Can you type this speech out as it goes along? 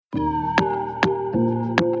Hey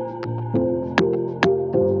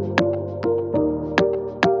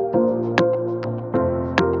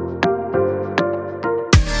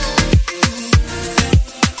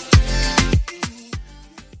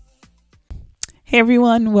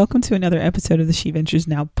everyone, welcome to another episode of the She Ventures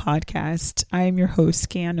Now podcast. I am your host,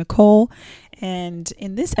 Scan Nicole, and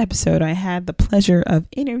in this episode, I had the pleasure of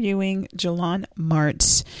interviewing Jalon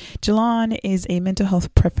Martz. Jalon is a mental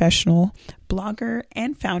health professional, blogger,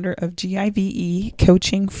 and founder of GIVE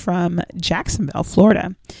Coaching from Jacksonville,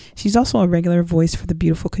 Florida. She's also a regular voice for the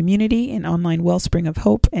beautiful community, an online wellspring of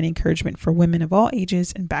hope and encouragement for women of all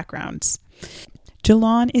ages and backgrounds.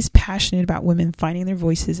 Jalon is passionate about women finding their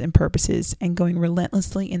voices and purposes and going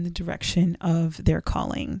relentlessly in the direction of their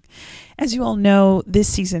calling. As you all know, this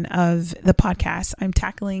season of the podcast, I'm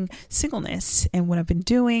tackling singleness. And what I've been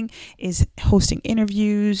doing is hosting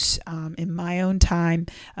interviews in my own time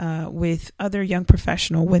with other young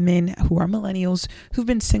professional women who are millennials who've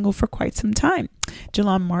been single for quite some time.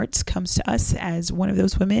 Jalon Martz comes to us as one of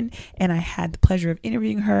those women, and I had the pleasure of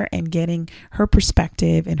interviewing her and getting her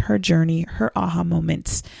perspective and her journey, her aha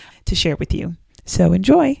moments to share with you. So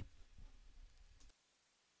enjoy.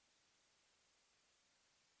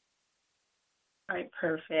 All right,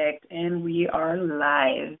 perfect. And we are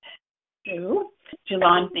live. So,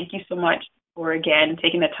 Jalon, thank you so much for, again,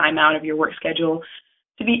 taking the time out of your work schedule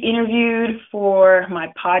to be interviewed for my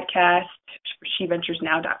podcast, for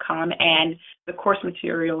SheVenturesNow.com, and the course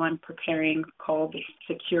material I'm preparing called The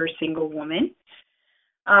Secure Single Woman.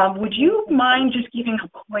 Would you mind just giving a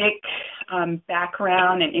quick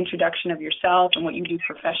background and introduction of yourself and what you do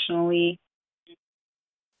professionally?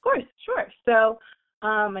 Of course, sure. So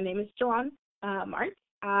my name is Jalon Martz.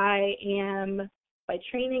 I am, by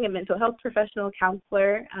training, a mental health professional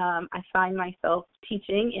counselor. I find myself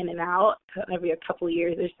teaching in and out every couple of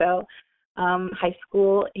years or so, high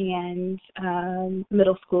school and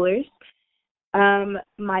middle schoolers.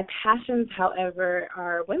 My passions, however,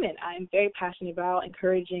 are women. I'm very passionate about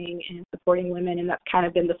encouraging and supporting women, and that's kind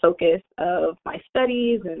of been the focus of my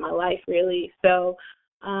studies and my life, really. So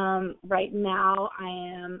right now I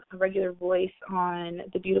am a regular voice on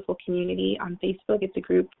the Beautiful Community on Facebook. It's a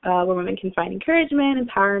group where women can find encouragement,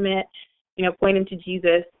 empowerment, pointing to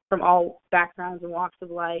Jesus from all backgrounds and walks of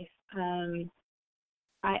life.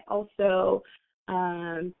 I also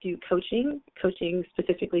do coaching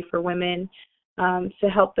specifically for women, to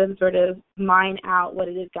help them sort of mine out what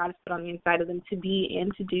it is God has put on the inside of them to be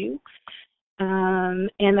and to do.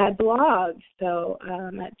 And I blog. So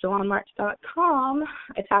at JalonMartz.com,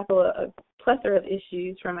 I tackle a plethora of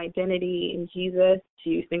issues from identity in Jesus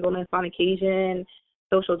to singleness on occasion,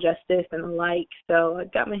 social justice, and the like. So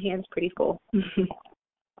I've got my hands pretty full.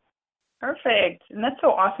 Perfect. And that's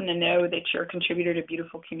so awesome to know that you're a contributor to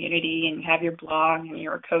Beautiful Community and you have your blog and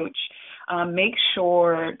you're a coach. Make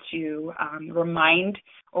sure to remind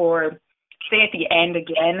or say at the end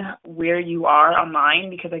again where you are online,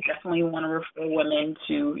 because I definitely want to refer women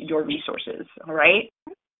to your resources. All right?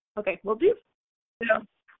 Okay, will do. So,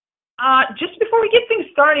 just before we get things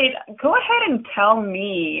started, go ahead and tell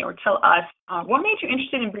me or tell us what made you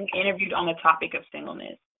interested in being interviewed on the topic of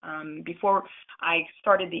singleness. Before I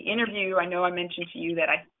started the interview, I know I mentioned to you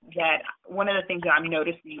that one of the things that I'm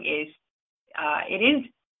noticing is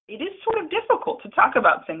it is sort of difficult to talk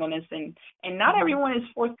about singleness, and not everyone is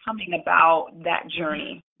forthcoming about that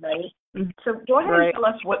journey, right? Mm-hmm. So go ahead and tell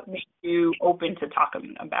us what made you open to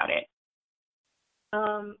talking about it.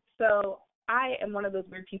 So I am one of those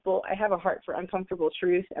weird people. I have a heart for uncomfortable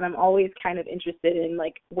truth, and I'm always kind of interested in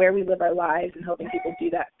like where we live our lives and helping people do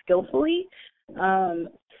that skillfully.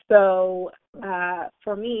 So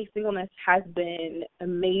for me, singleness has been a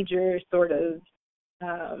major sort of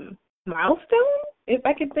milestone, if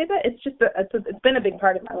I could say that. It's been a big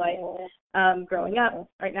part of my life growing up.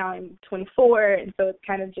 Right now I'm 24, and so it's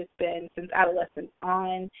kind of just been since adolescence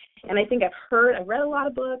on. And I think I've read a lot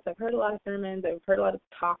of books, I've heard a lot of sermons, I've heard a lot of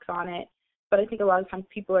talks on it, but I think a lot of times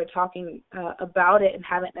people are talking about it and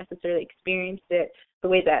haven't necessarily experienced it the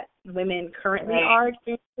way that women currently are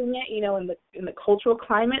experiencing it, in the cultural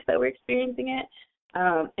climate that we're experiencing it.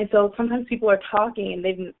 And so sometimes people are talking and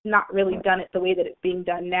they've not really done it the way that it's being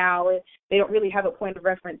done now, or they don't really have a point of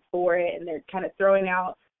reference for it, and they're kind of throwing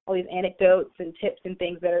out all these anecdotes and tips and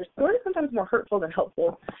things that are sort of sometimes more hurtful than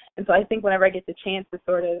helpful. And so I think whenever I get the chance to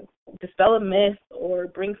sort of dispel a myth or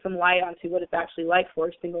bring some light onto what it's actually like for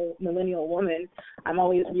a single millennial woman, I'm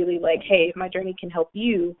always really like, hey, if my journey can help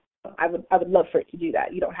you, I would love for it to do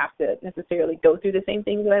that. You don't have to necessarily go through the same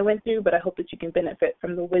things that I went through, but I hope that you can benefit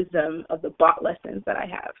from the wisdom of the bought lessons that I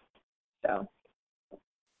have. So.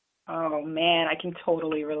 Oh, man, I can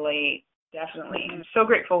totally relate. Definitely. I'm so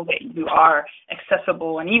grateful that you are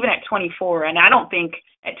accessible, and even at 24, and I don't think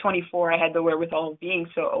at 24 I had the wherewithal of being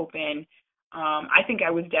so open. I think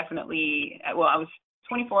I was definitely, well, I was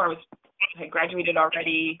 24, I had graduated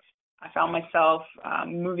already. I found myself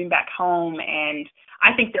moving back home, and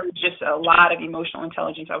I think there was just a lot of emotional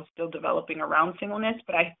intelligence I was still developing around singleness,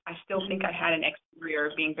 but I still think I had an exterior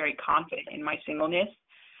of being very confident in my singleness,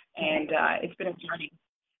 and it's been a journey.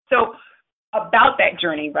 So about that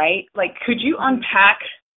journey, right? Like, could you unpack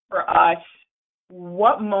for us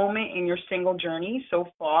what moment in your single journey so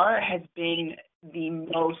far has been the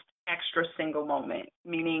most extra single moment?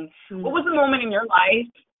 Meaning, what was the moment in your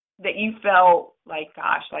life that you felt like,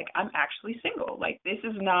 gosh, like I'm actually single? Like, this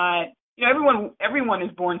is not, you know, everyone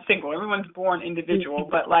is born single. Everyone's born individual,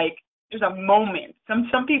 but like there's a moment.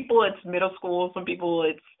 Some people it's middle school, some people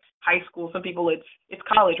it's high school, some people it's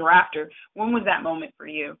college or after. When was that moment for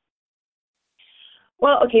you?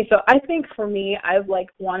 Well, okay, so I think for me, I've like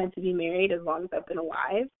wanted to be married as long as I've been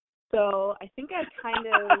alive. So I think I kind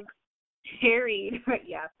of carried,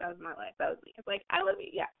 yeah, that was my life. That was me. It's like, I love you.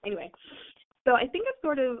 Yeah, anyway. So I think I've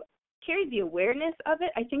sort of carried the awareness of it.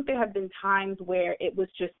 I think there have been times where it was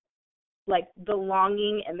just like the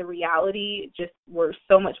longing and the reality just were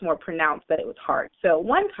so much more pronounced that it was hard. So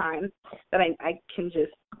one time that I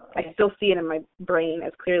still see it in my brain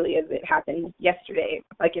as clearly as it happened yesterday,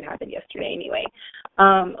 like it happened yesterday anyway,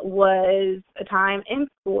 was a time in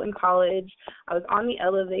school, in college. I was on the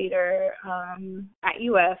elevator at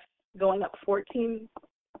UF going up 14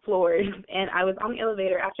 floors, and I was on the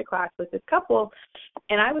elevator after class with this couple,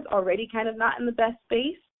 and I was already kind of not in the best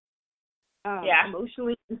space.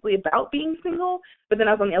 Emotionally, mentally about being single, but then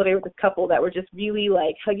I was on the elevator with this couple that were just really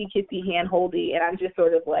like huggy, kissy, hand holdy, and I'm just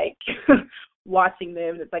sort of like watching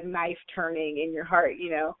them. It's like knife turning in your heart, you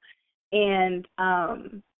know. And I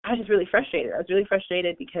was just really frustrated. I was really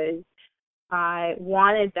frustrated because I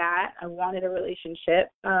wanted that. I wanted a relationship,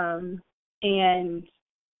 and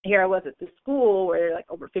here I was at this school where there are like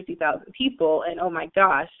over 50,000 people, and oh my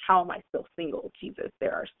gosh, how am I still single? Jesus,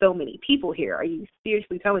 there are so many people here. Are you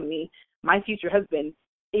seriously telling me my future husband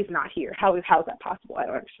is not here? How is that possible? I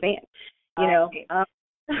don't understand. You know.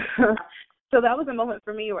 So that was a moment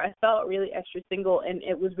for me where I felt really extra single, and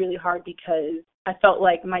it was really hard because I felt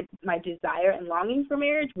like my desire and longing for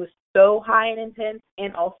marriage was so high and intense,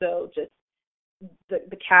 and also just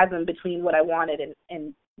the chasm between what I wanted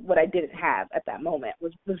and what I didn't have at that moment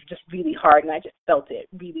was just really hard, and I just felt it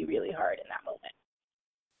really, really hard in that moment.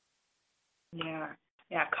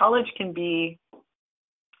 Yeah. College can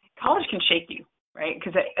shake you, right?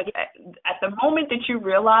 Because at the moment that you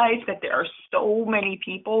realize that there are so many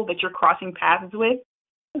people that you're crossing paths with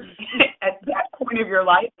at that point of your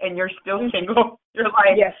life, and you're still single, you're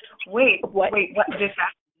like, yes. wait, what just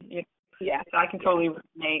happened? Yeah. So I can totally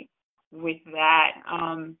resonate with that.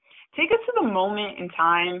 Take us to the moment in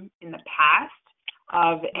time in the past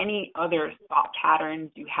of any other thought patterns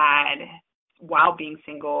you had while being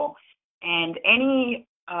single, and any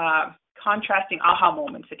contrasting aha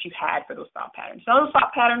moments that you've had for those thought patterns. Now, those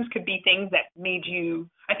thought patterns could be things that made you,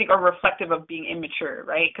 I think, are reflective of being immature,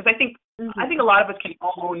 right? Because I think a lot of us can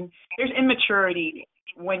own there's immaturity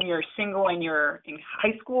when you're single and you're in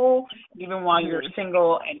high school, even while you're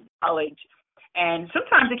single and college. And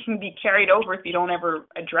sometimes it can be carried over if you don't ever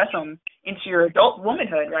address them into your adult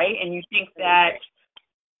womanhood, right? And you think that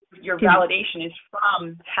your validation is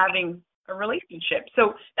from having a relationship.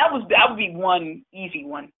 So that would be one easy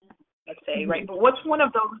one, let's say, right? But what's one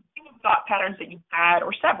of those thought patterns that you've had,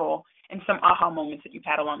 or several, and some aha moments that you've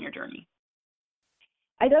had along your journey?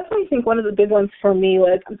 I definitely think one of the big ones for me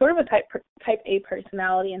was I'm sort of a type A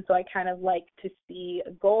personality, and so I kind of like to see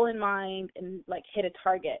a goal in mind and like hit a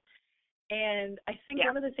target. And I think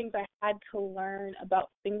one of the things I had to learn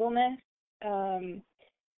about singleness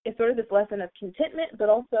is sort of this lesson of contentment, but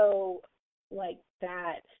also like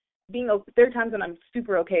that there are times when I'm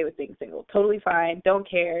super okay with being single, totally fine, don't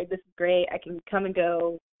care, this is great, I can come and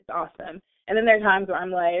go, it's awesome. And then there are times where I'm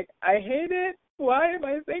like, I hate it, why am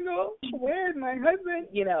I single? Where's my husband?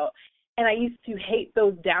 You know. And I used to hate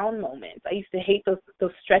those down moments. I used to hate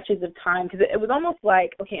those stretches of time, because it was almost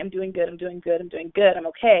like, okay, I'm doing good, I'm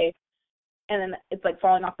okay. And then it's like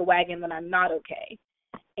falling off the wagon when I'm not okay.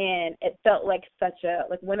 And it felt like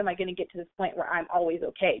when am I going to get to this point where I'm always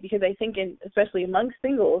okay? Because I think especially among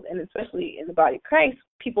singles, and especially in the body of Christ,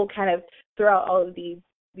 people kind of throw out all of these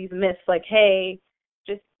myths like, hey,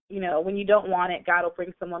 just, you know, when you don't want it, God will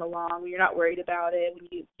bring someone along. When you're not worried about it, when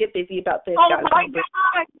you get busy about this. Oh, my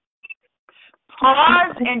God.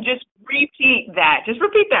 Pause and just repeat that. Just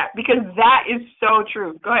repeat that, because that is so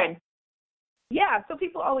true. Go ahead. Yeah, so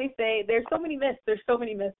people always say there's so many myths.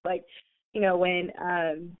 Like, when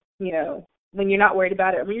you're not worried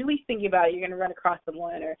about it, or when you're least thinking about it, you're going to run across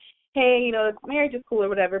someone, or, hey, marriage is cool or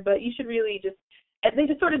whatever, but you should really they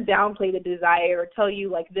just sort of downplay the desire or tell you,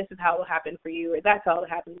 like, this is how it'll happen for you, or that's how it'll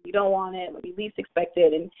happen when you don't want it, when you least expect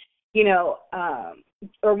it, and,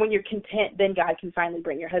 or when you're content, then God can finally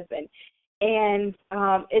bring your husband. And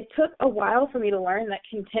it took a while for me to learn that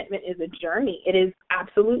contentment is a journey. It is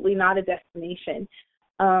absolutely not a destination.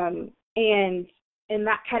 And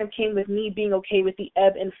that kind of came with me being okay with the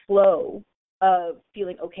ebb and flow of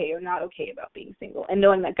feeling okay or not okay about being single, and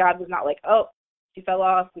knowing that God was not like, oh, she fell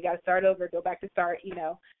off, we got to start over, go back to start,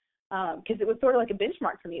 because it was sort of like a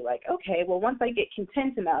benchmark for me, like, okay, well, once I get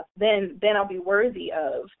content enough, then I'll be worthy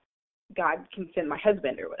of God can send my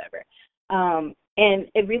husband or whatever. And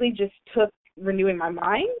it really just took renewing my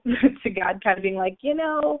mind to God kind of being like,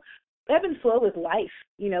 ebb and flow is life.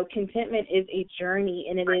 Contentment is a journey,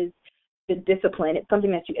 and it is the discipline. It's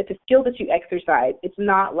something it's a skill that you exercise. It's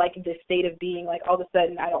not like this state of being like, all of a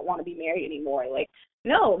sudden I don't want to be married anymore. Like,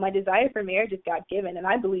 no, my desire for marriage is God-given, and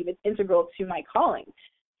I believe it's integral to my calling.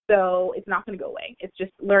 So it's not going to go away. It's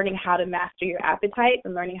just learning how to master your appetite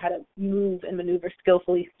and learning how to move and maneuver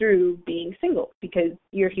skillfully through being single, because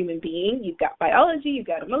you're a human being. You've got biology, you've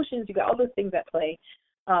got emotions, you've got all those things at play.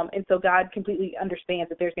 And so God completely understands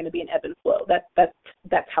that there's going to be an ebb and flow.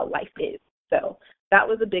 That's how life is. So that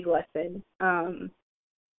was a big lesson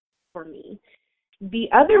for me. The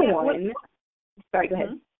other one, sorry, go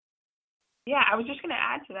ahead. Yeah, I was just going to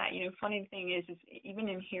add to that. Funny thing is even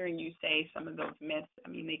in hearing you say some of those myths, I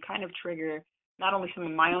mean, they kind of trigger not only some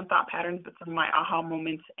of my own thought patterns, but some of my aha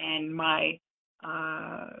moments and my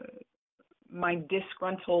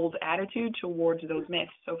disgruntled attitude towards those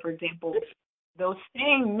myths. So, for example, those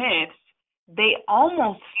same myths, they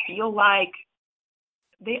almost feel like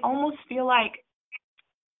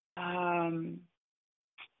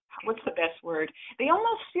what's the best word? They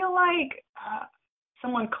almost feel like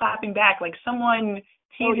someone clapping back, like someone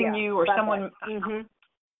teasing you, or someone,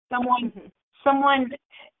 someone.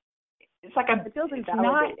 It's like it feels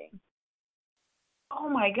invalidating. Oh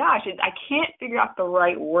my gosh, I can't figure out the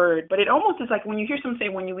right word, but it almost is like when you hear someone say,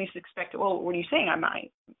 when you least expect it. Well, what are you saying? Am I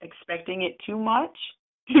expecting it too much?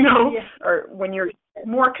 Or when you're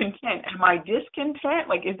more content, am I discontent?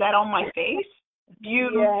 Like, is that on my face? Do you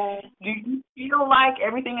feel like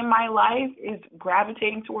everything in my life is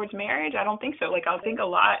gravitating towards marriage? I don't think so. Like, I think a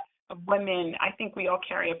lot of women, I think we all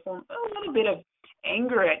carry a little bit of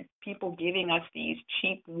anger at people giving us these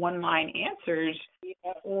cheap one-line answers,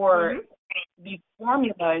 or these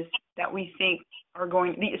formulas that we think are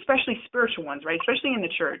going to be, especially spiritual ones, right? Especially in the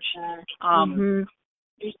church.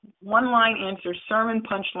 These one-line answers, sermon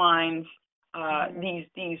punchlines,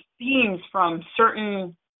 these themes from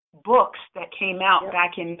certain books that came out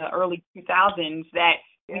back in the early 2000s that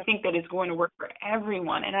we think that is going to work for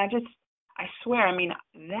everyone. And I swear, I mean,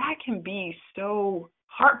 that can be so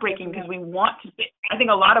heartbreaking, because we want to, I think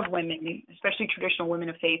a lot of women, especially traditional women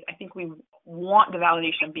of faith, I think we want the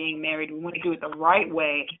validation of being married. We want to do it the right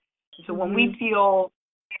way. So when we feel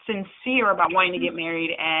sincere about wanting to get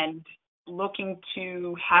married and looking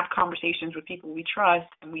to have conversations with people we trust,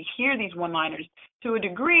 and we hear these one-liners, to a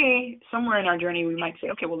degree, somewhere in our journey, we might say,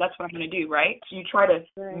 okay, well, that's what I'm going to do, right? So you try to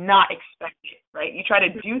not expect it, right? You try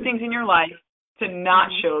to do things in your life to not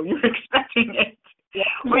show you're expecting it.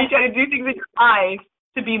 Or you try to do things in your life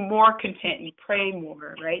to be more content. You pray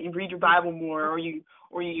more, right? You read your Bible more, or you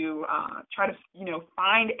try to,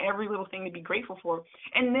 find every little thing to be grateful for.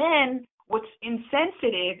 And then what's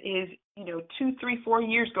insensitive is, 2, 3, 4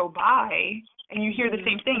 years go by and you hear the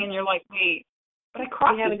same thing, and you're like, wait, but I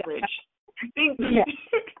crossed this bridge. I think.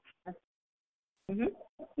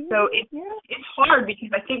 So it's hard,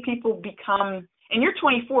 because I think people become, and you're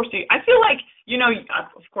 24, so I feel like,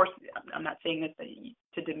 of course, I'm not saying this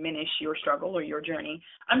to diminish your struggle or your journey.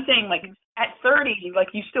 I'm saying, like, at 30, like,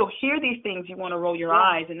 you still hear these things, you want to roll your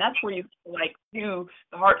eyes, and that's where you, like, do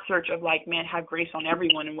the heart search of, like, man, have grace on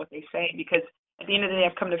everyone and what they say, because at the end of the day,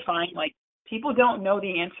 I've come to find, like, people don't know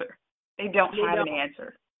the answer. They don't have an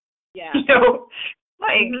answer.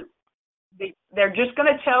 They're just going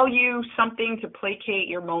to tell you something to placate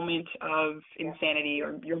your moment of insanity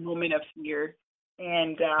or your moment of fear,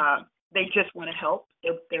 and they just want to help.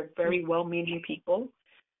 They're very well-meaning people.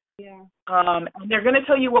 And they're going to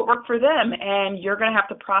tell you what worked for them, and you're going to have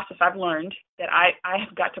to process. I've learned that I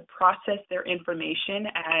have got to process their information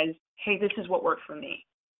as, hey, this is what worked for me.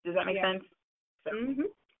 Does that make sense? So,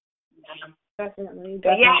 Definitely.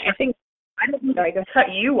 I think I didn't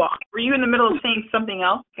cut you off. Were you in the middle of saying something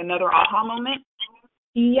else, another aha moment?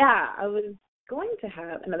 Yeah, I was going to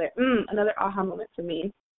have another aha moment for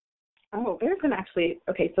me. Oh, there's been actually,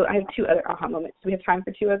 okay, so I have two other aha moments. Do we have time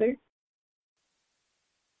for two others?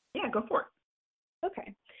 Yeah, go for it.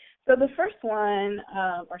 Okay. So the first one,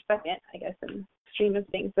 or second, I guess, in stream of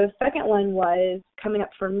things, the second one was coming up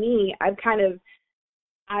for me. I've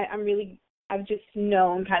just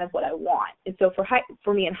known kind of what I want. And so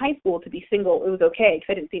for me in high school to be single, it was okay because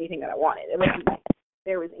I didn't see anything that I wanted. It wasn't like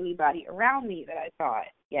there was anybody around me that I thought,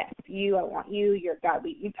 yes, I want you, you're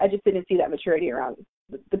godly. I just didn't see that maturity around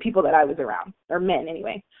the people that I was around, or men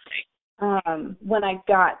anyway. When I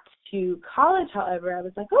got to college, however, I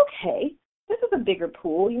was like, okay, this is a bigger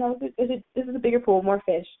pool. This is a bigger pool, more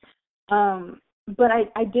fish. But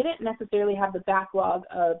I didn't necessarily have the backlog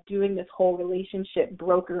of doing this whole relationship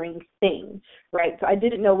brokering thing, right? So I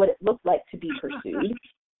didn't know what it looked like to be pursued.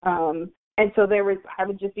 And so I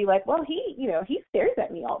would just be like, well, he stares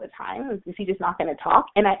at me all the time. Is he just not going to talk?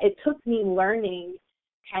 And it took me learning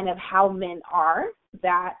kind of how men are,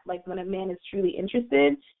 that like when a man is truly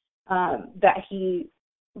interested, that he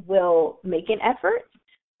will make an effort.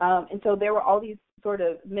 And so there were all these sort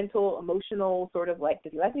of mental, emotional sort of like,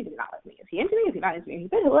 does he like me? Does he not like me? Is he into me? Is he not into me? He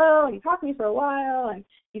said hello, and he talked to me for a while, and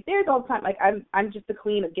he stares all the time. Like I'm just the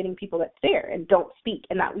queen of getting people that stare and don't speak,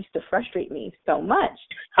 and that used to frustrate me so much.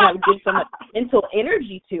 And I would give so much mental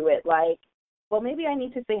energy to it, like, well, maybe I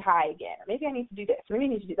need to say hi again, or maybe I need to do this, or maybe I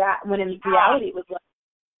need to do that. When in reality, it was like,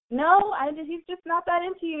 no, he's just not that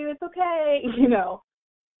into you. It's okay,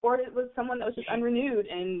 Or it was someone that was just unrenewed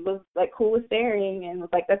and was like cool with staring and was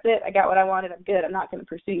like, that's it, I got what I wanted, I'm good, I'm not going to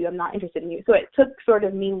pursue you, I'm not interested in you. So it took sort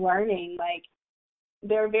of me learning, like,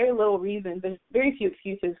 there are very little reasons, there's very few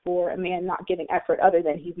excuses for a man not giving effort other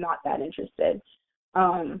than he's not that interested.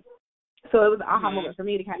 So it was an aha moment for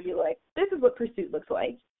me to kind of be like, this is what pursuit looks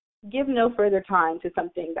like. Give no further time to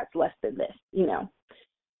something that's less than this,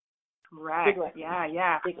 Right.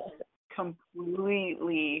 Yeah.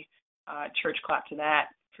 Completely church clap to that.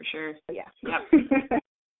 For sure. Yeah. Yep.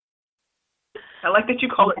 I like that you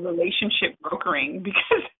call it relationship brokering,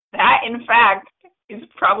 because that, in fact, is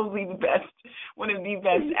probably one of the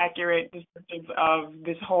best accurate descriptions of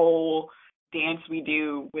this whole dance we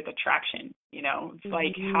do with attraction. It's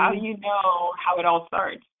like, how do you know how it all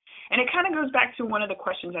starts? And it kind of goes back to one of the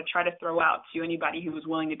questions I try to throw out to anybody who was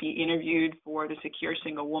willing to be interviewed for the Secure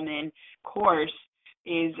Single Woman course.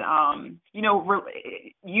 Is,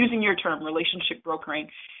 using your term, relationship brokering,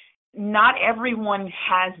 not everyone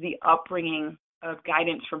has the upbringing of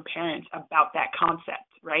guidance from parents about that concept,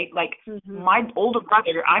 right? Like my older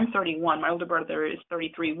brother, I'm 31, my older brother is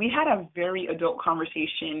 33. We had a very adult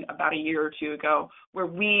conversation about a year or two ago where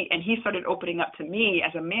he started opening up to me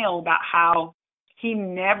as a male about how he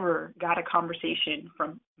never got a conversation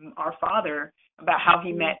from our father about how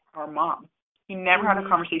he met our mom. He never had a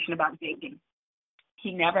conversation about dating.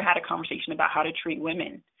 He never had a conversation about how to treat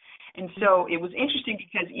women. And so it was interesting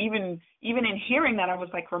because even in hearing that, I was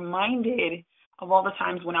like reminded of all the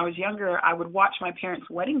times when I was younger, I would watch my parents'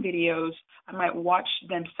 wedding videos. I might watch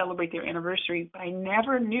them celebrate their anniversary, but I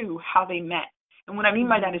never knew how they met. And what I mean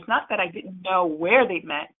by that is not that I didn't know where they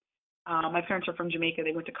met. My parents are from Jamaica.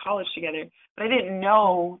 They went to college together. But I didn't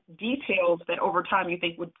know details that over time you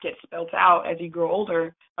think would get spelled out as you grow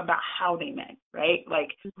older about how they met, right? Like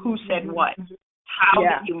who said what? How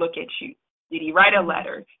did he look at you? Did he write a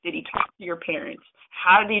letter? Did he talk to your parents?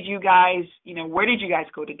 How did you guys, where did you guys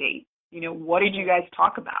go to date? What did you guys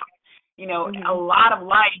talk about? A lot of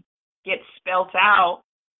life gets spelt out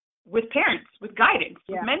with parents, with guidance,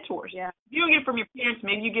 with mentors. Yeah. If you don't get it from your parents,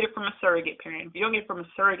 maybe you get it from a surrogate parent. If you don't get it from a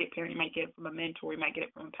surrogate parent, you might get it from a mentor. You might get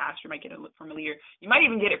it from a pastor. You might get it from a leader. You might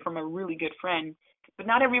even get it from a really good friend. But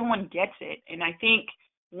not everyone gets it. And I think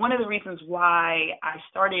one of the reasons why I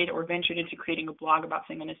started or ventured into creating a blog about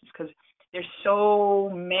singleness is because there's so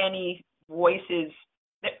many voices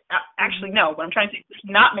that what I'm trying to say, there's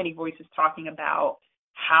not many voices talking about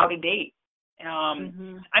how to date.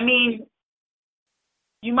 I mean,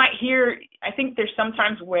 you might hear, I think there's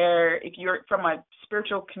sometimes where if you're from a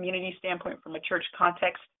spiritual community standpoint, from a church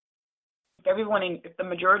context, if the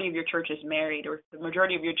majority of your church is married, or if the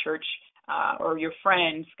majority of your church or your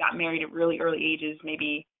friends got married at really early ages,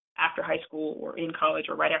 maybe after high school or in college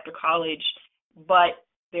or right after college, but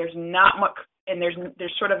there's not much, and there's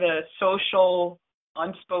sort of a social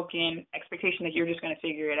unspoken expectation that you're just going to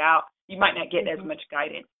figure it out, you might not get as much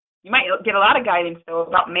guidance. You might get a lot of guidance, though,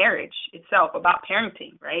 about marriage itself, about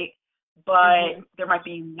parenting, right? But there might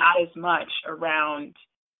be not as much around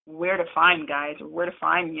where to find guys or where to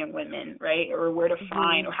find young women, right? Or where to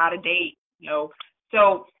find or how to date,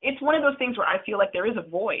 So it's one of those things where I feel like there is a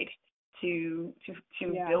void to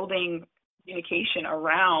building communication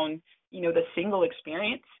around, the single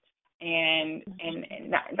experience. and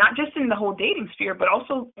not just in the whole dating sphere, but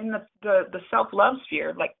also in the self-love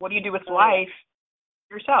sphere. Like, what do you do with life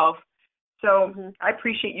yourself? So I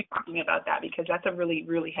appreciate you talking about that, because that's a really,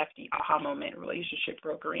 really hefty aha moment, relationship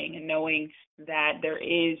brokering, and knowing that there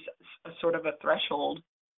is a sort of a threshold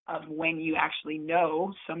of when you actually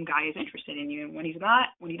know some guy is interested in you, and when he's not,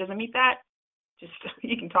 when he doesn't meet that, just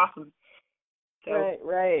you can toss him. So,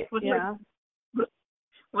 right. Was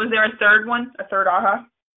there a third one, a third aha?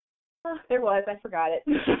 There was. I forgot it.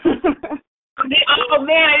 Oh,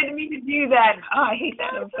 man, I didn't mean to do that. Oh, I hate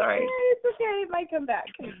that. I'm sorry. It's okay. It might come back.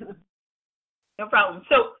 No problem.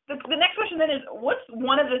 So the next question then is, what's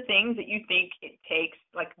one of the things that you think it takes,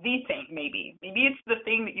 like the thing maybe it's the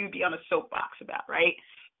thing that you'd be on a soapbox about, right?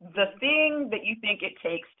 The thing that you think it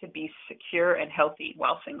takes to be secure and healthy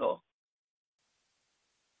while single?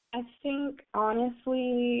 I think,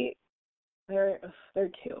 honestly, there are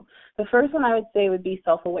two. The first one I would say would be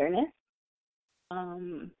self-awareness.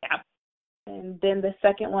 Yeah. And then the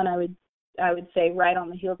second one I would say right on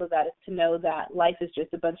the heels of that is to know that life is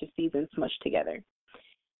just a bunch of seasons smushed together.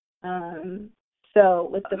 So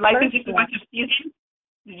with the life first is just a one, bunch of seasons?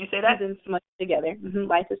 Did you say that? Seasons smushed together.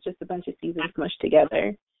 Life is just a bunch of seasons smushed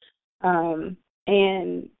together. And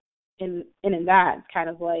in that, it's kind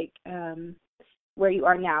of like where you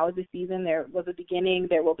are now is a season. There was a beginning,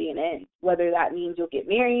 there will be an end. Whether that means you'll get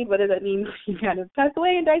married, whether that means you kind of pass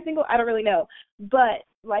away and die single, I don't really know. But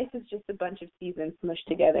life is just a bunch of seasons smushed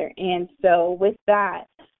together. And so with that,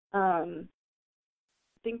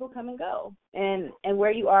 things will come and go. And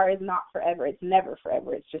where you are is not forever. It's never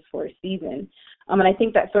forever. It's just for a season. And I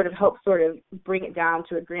think that sort of helps sort of bring it down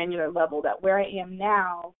to a granular level, that where I am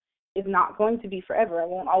now is not going to be forever. I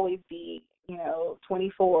won't always be,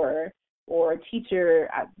 24 or a teacher.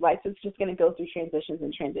 Life is just going to go through transitions.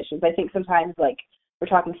 I think sometimes, like, we're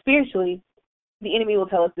talking spiritually, the enemy will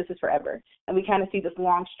tell us this is forever. And we kind of see this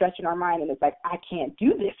long stretch in our mind, and it's like, I can't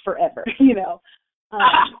do this forever, You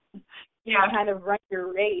kind of run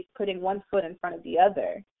your race putting one foot in front of the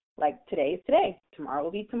other. Like, today is today. Tomorrow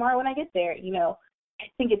will be tomorrow when I get there. I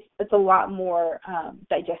think it's a lot more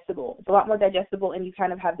digestible. It's a lot more digestible, and you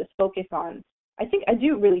kind of have this focus on, I think I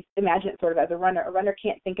do really imagine it sort of as a runner. A runner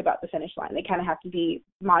can't think about the finish line. They kind of have to be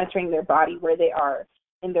monitoring their body, where they are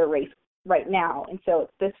in their race right now. And so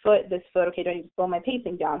it's this foot, okay, do I need to slow my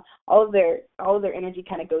pacing down? All of their energy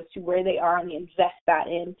kind of goes to where they are, and they invest that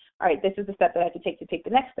in, all right, this is the step that I have to take the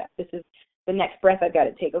next step. This is the next breath I've got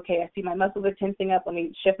to take. Okay, I see my muscles are tensing up. Let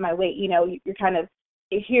me shift my weight. You're kind of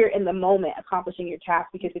here in the moment accomplishing your task,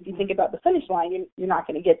 because if you think about the finish line, you're not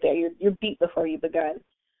going to get there. You're beat before you've begun.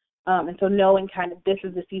 And so knowing kind of this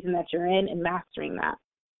is the season that you're in and mastering that.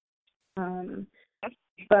 That's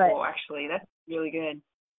beautiful, actually. That's really good.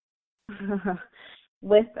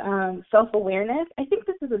 With self-awareness, I think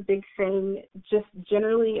this is a big thing just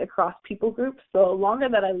generally across people groups. So the longer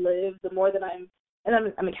that I live, the more that I'm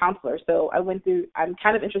a counselor, so I'm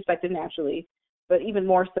kind of introspective naturally, but even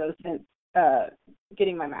more so since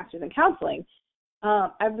getting my master's in counseling,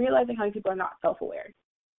 I'm realizing how many people are not self-aware.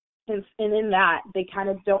 And in that, they kind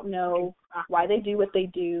of don't know why they do what they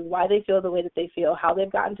do, why they feel the way that they feel, how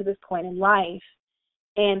they've gotten to this point in life,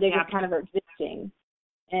 and they just kind of are existing.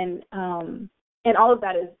 And all of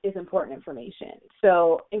that is important information.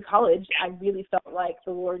 So in college, I really felt like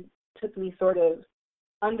the Lord took me sort of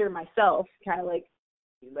under myself, kind of like,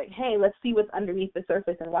 hey, let's see what's underneath the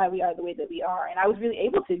surface and why we are the way that we are. And I was really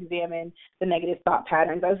able to examine the negative thought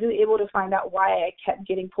patterns. I was really able to find out why I kept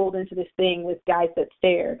getting pulled into this thing with guys that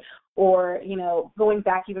stare, or, going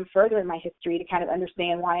back even further in my history to kind of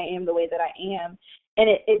understand why I am the way that I am. And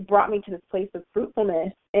it brought me to this place of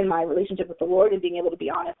fruitfulness in my relationship with the Lord, and being able to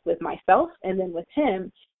be honest with myself and then with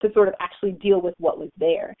Him to sort of actually deal with what was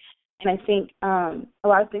there. And I think a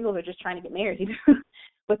lot of singles are just trying to get married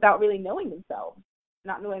without really knowing themselves,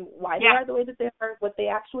 not knowing why they are the way that they are, what they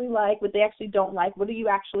actually like, what they actually don't like, what do you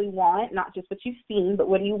actually want, not just what you've seen, but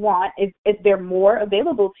what do you want? Is there more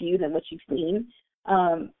available to you than what you've seen?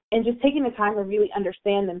 And just taking the time to really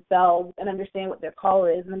understand themselves and understand what their call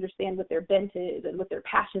is and understand what their bent is and what their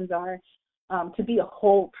passions are, to be a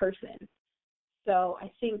whole person. So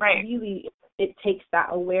I think really it takes that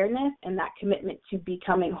awareness and that commitment to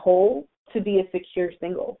becoming whole to be a secure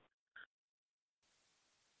single.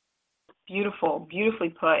 Beautiful, beautifully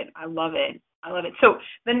put. I love it. So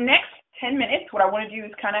the next 10 minutes, what I want to do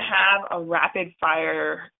is kind of have a rapid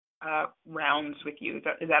fire rounds with you. Is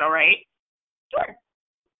that all right? Sure.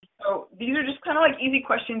 So these are just kind of like easy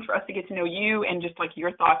questions for us to get to know you, and just like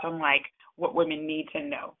your thoughts on like what women need to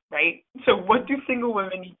know, right? So what do single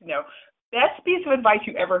women need to know? Best piece of advice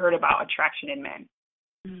you ever heard about attraction in men?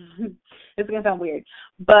 It's gonna sound weird,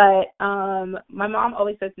 but my mom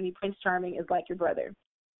always says to me, Prince Charming is like your brother,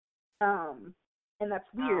 and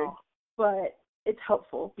that's weird, Oh. but it's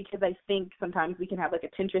helpful because I think sometimes we can have like a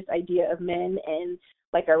Pinterest idea of men and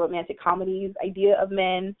like our romantic comedies idea of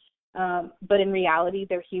men, but in reality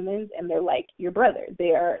they're humans and they're like your brother.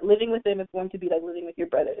 They are living with them is going to be like living with your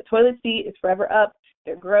brother. The toilet seat is forever up.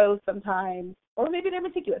 They're gross sometimes, or maybe they're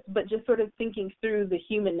meticulous, but just sort of thinking through the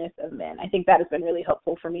humanness of men. I think that has been really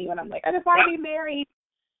helpful for me when I'm like, I just want to be married.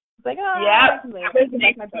 It's like, oh, Yeah, I can that live.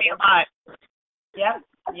 resonates That's my with me a brother. lot. Yep.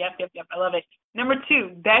 I love it. Number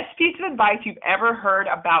 2, best piece of advice you've ever heard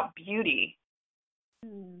about beauty. I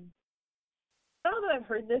don't know that I've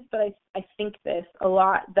heard this, but I think this a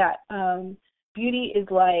lot, that beauty is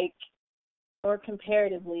like, or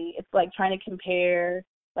comparatively, it's like trying to compare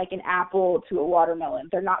like an apple to a watermelon.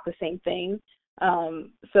 They're not the same thing.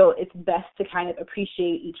 So it's best to kind of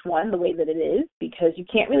appreciate each one the way that it is, because you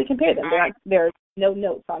can't really compare them. There are no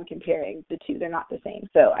notes on comparing the two. They're not the same.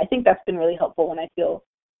 So I think that's been really helpful when I feel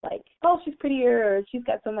like, oh, she's prettier or she's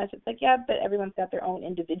got so much. It's like, yeah, but everyone's got their own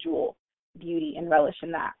individual beauty and relish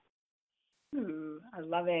in that. Ooh, I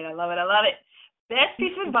love it. Best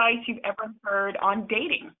piece of advice you've ever heard on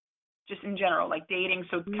dating, just in general, like dating,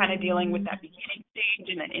 so kind of dealing with that beginning stage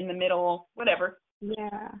and then in the middle, whatever.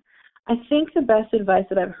 Yeah. I think the best advice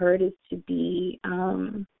that I've heard is to be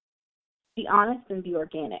honest and be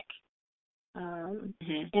organic. And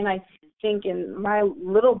I think in my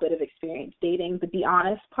little bit of experience dating, the be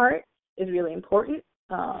honest part is really important.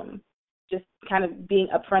 Just kind of being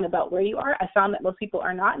upfront about where you are. I found that most people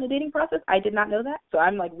are not in the dating process. I did not know that. So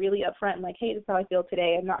I'm like really upfront and like, hey, this is how I feel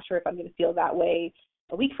today. I'm not sure if I'm going to feel that way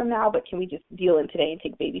a week from now, but can we just deal in today and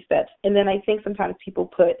take baby steps? And then I think sometimes people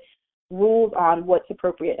put rules on what's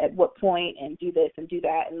appropriate at what point and do this and do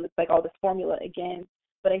that. And it's like all this formula again.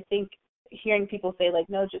 But I think hearing people say like,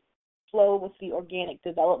 no, just flow with the organic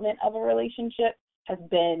development of a relationship has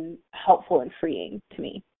been helpful and freeing to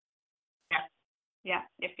me. Yeah.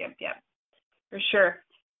 Yep. For sure.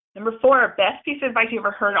 Number 4, best piece of advice you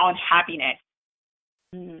ever heard on happiness.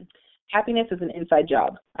 Happiness is an inside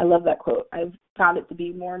job. I love that quote. I've found it to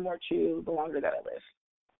be more and more true the longer that I live.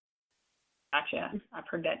 Gotcha. I've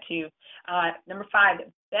heard that too. Number 5,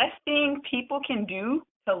 best thing people can do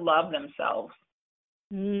to love themselves.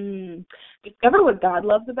 Discover what God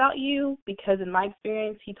loves about you, because in my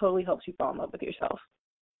experience, he totally helps you fall in love with yourself.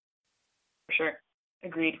 For sure.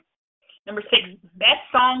 Agreed. Number 6, best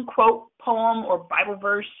song, quote, poem, or Bible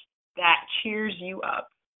verse that cheers you up.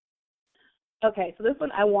 Okay, so this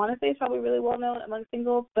one I want to say is probably really well known among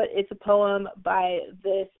singles, but it's a poem by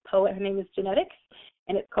this poet. Her name is Genetics,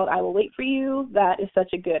 and it's called I Will Wait for You. That is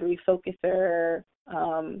such a good refocuser,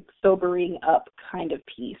 sobering up kind of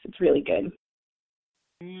piece. It's really good.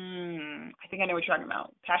 I think I know what you're talking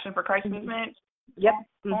about. Passion for Christ movement? Yep.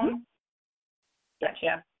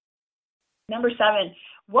 Gotcha. Number 7,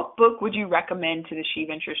 what book would you recommend to the She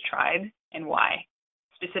Ventures tribe and why?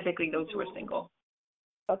 Specifically those who are single.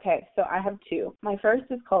 Okay, so I have 2. My first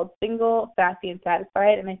is called Single, Sassy, and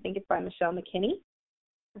Satisfied, and I think it's by Michelle McKinney.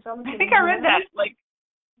 I think I read that, like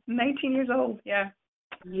 19 years old. Yeah.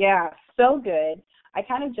 Yeah, so good. I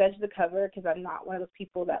kind of judge the cover because I'm not one of those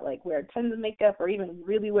people that like wear tons of makeup or even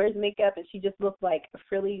really wears makeup, and she just looked like a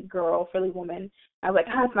frilly girl, frilly woman. I was like,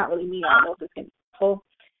 it's not really me. I don't know if this can be helpful.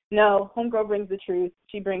 No, Homegirl brings the truth.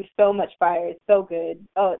 She brings so much fire. It's so good.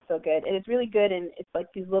 Oh, it's so good. And it's really good, and it's like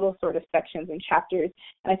these little sort of sections and chapters.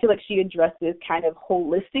 And I feel like she addresses kind of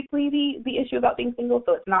holistically the issue about being single.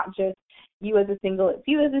 So it's not just you as a single. It's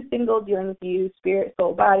you as a single dealing with you, spirit,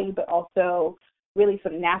 soul, body, but also really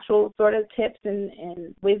some natural sort of tips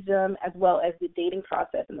and wisdom, as well as the dating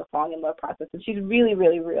process and the falling in love process. And she's really,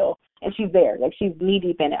 really real. And she's there. Like, she's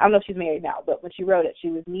knee-deep in it. I don't know if she's married now, but when she wrote it, she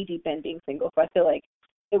was knee-deep in being single. So I feel like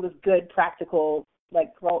it was good, practical,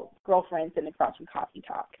 like girlfriend sitting across from coffee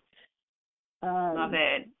talk. Love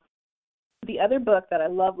it. The other book that I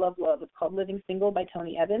love is called Living Single by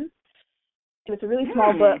Tony Evans. It's a really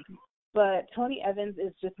small book, but Tony Evans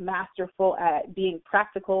is just masterful at being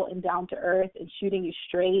practical and down to earth and shooting you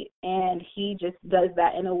straight. And he just does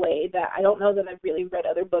that in a way that I don't know that I've really read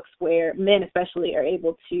other books where men especially are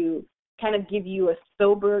able to kind of give you a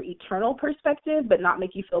sober, eternal perspective, but not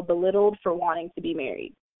make you feel belittled for wanting to be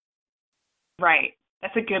married. Right.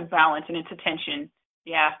 That's a good balance, and it's attention.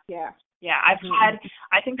 Yeah. Yeah.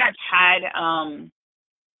 I think I've had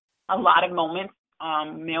a lot of moments,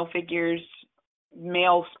 male figures,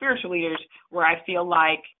 male spiritual leaders, where I feel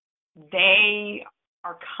like they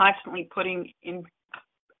are constantly putting in,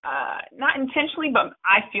 not intentionally, but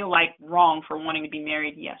I feel like wrong for wanting to be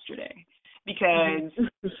married yesterday. because,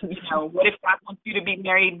 what if God wants you to be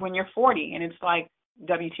married when you're 40? And it's like,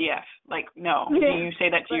 WTF? Like, no. Do you say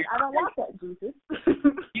that to your I don't want that, Jesus.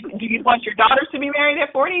 Do you want your daughters to be married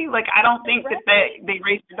at 40? Like, I don't think that they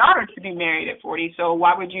raised their daughters to be married at 40, so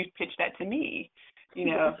why would you pitch that to me?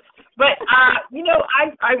 But,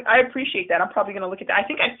 I appreciate that. I'm probably going to look at that. I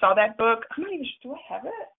think I saw that book. I'm not even sure. Do I have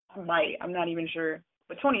it? I might. I'm not even sure.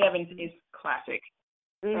 But Tony Evans is classic.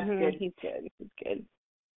 That's good. He's good.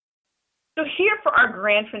 So here for our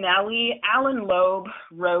grand finale, Alan Loeb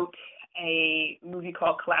wrote a movie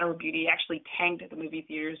called Collateral Beauty. Actually tanked at the movie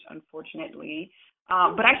theaters, unfortunately.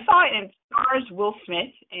 But I saw it, and it stars Will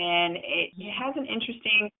Smith, and it has an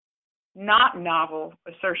interesting, not novel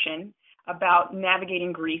assertion about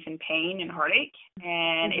navigating grief and pain and heartache.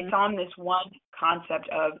 And it's on this one concept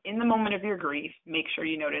of, in the moment of your grief, make sure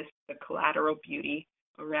you notice the collateral beauty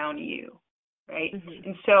around you, right?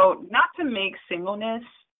 And so not to make singleness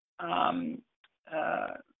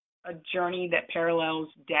a journey that parallels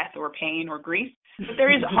death or pain or grief, but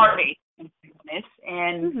there is heartache in singleness.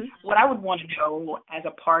 And what I would want to know as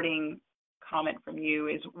a parting comment from you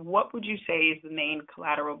is, what would you say is the main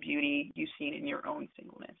collateral beauty you've seen in your own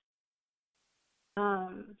singleness?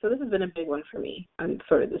 So this has been a big one for me on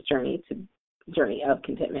sort of this journey of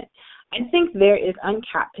contentment. I think there is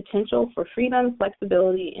uncapped potential for freedom,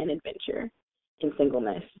 flexibility, and adventure in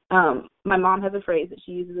singleness. My mom has a phrase that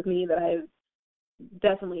she uses with me that I've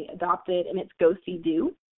definitely adopted, and it's go see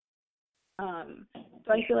do. So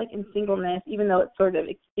I feel like in singleness, even though it's sort of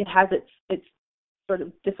it has its sort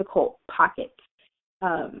of difficult pockets,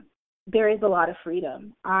 there is a lot of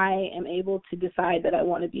freedom. I am able to decide that I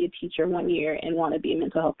want to be a teacher one year and want to be a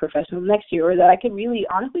mental health professional next year, or that I could really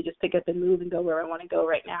honestly just pick up and move and go where I want to go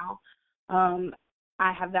right now.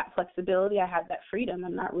 I have that flexibility. I have that freedom.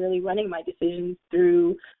 I'm not really running my decisions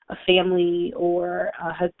through a family or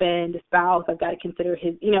a husband, a spouse. I've got to consider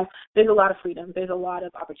his, there's a lot of freedom. There's a lot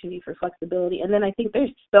of opportunity for flexibility. And then I think there's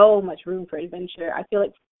so much room for adventure. I feel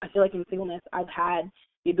like in singleness, I've had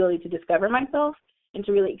the ability to discover myself and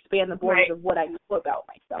to really expand the borders of what I know about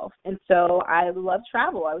myself. And so I love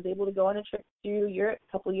travel. I was able to go on a trip to Europe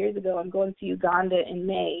a couple of years ago. I'm going to Uganda in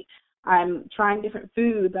May. I'm trying different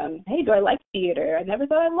foods. Hey, do I like theater? I never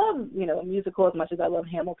thought I loved, a musical as much as I love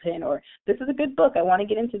Hamilton, or this is a good book. I want to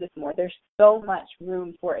get into this more. There's so much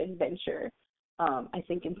room for adventure, I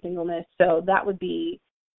think, in singleness. So that would be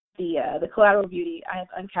the collateral beauty. I have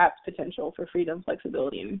uncapped potential for freedom,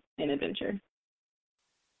 flexibility, and adventure.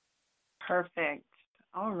 Perfect.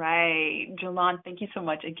 All right. Jalon, thank you so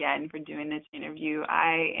much again for doing this interview.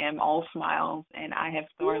 I am all smiles, and I have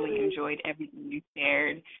thoroughly enjoyed everything you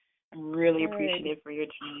shared. I'm really appreciative for your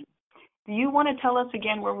time. Do you want to tell us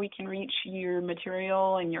again where we can reach your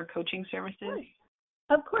material and your coaching services?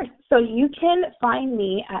 Of course. So you can find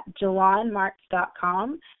me at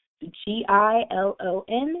JalonMarts.com,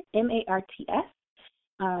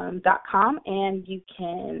 GILONMARTS.com, and you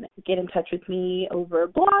can get in touch with me over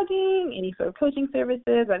blogging, any sort of coaching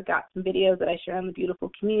services. I've got some videos that I share on the Beautiful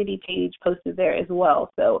Community page posted there as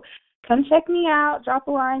well. So come check me out, drop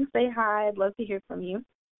a line, say hi. I'd love to hear from you.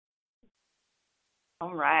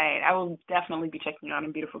 All right. I will definitely be checking you out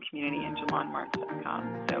on Beautiful Community and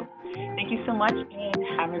JalonMarts.com. So thank you so much, and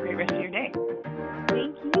have a great rest of your day.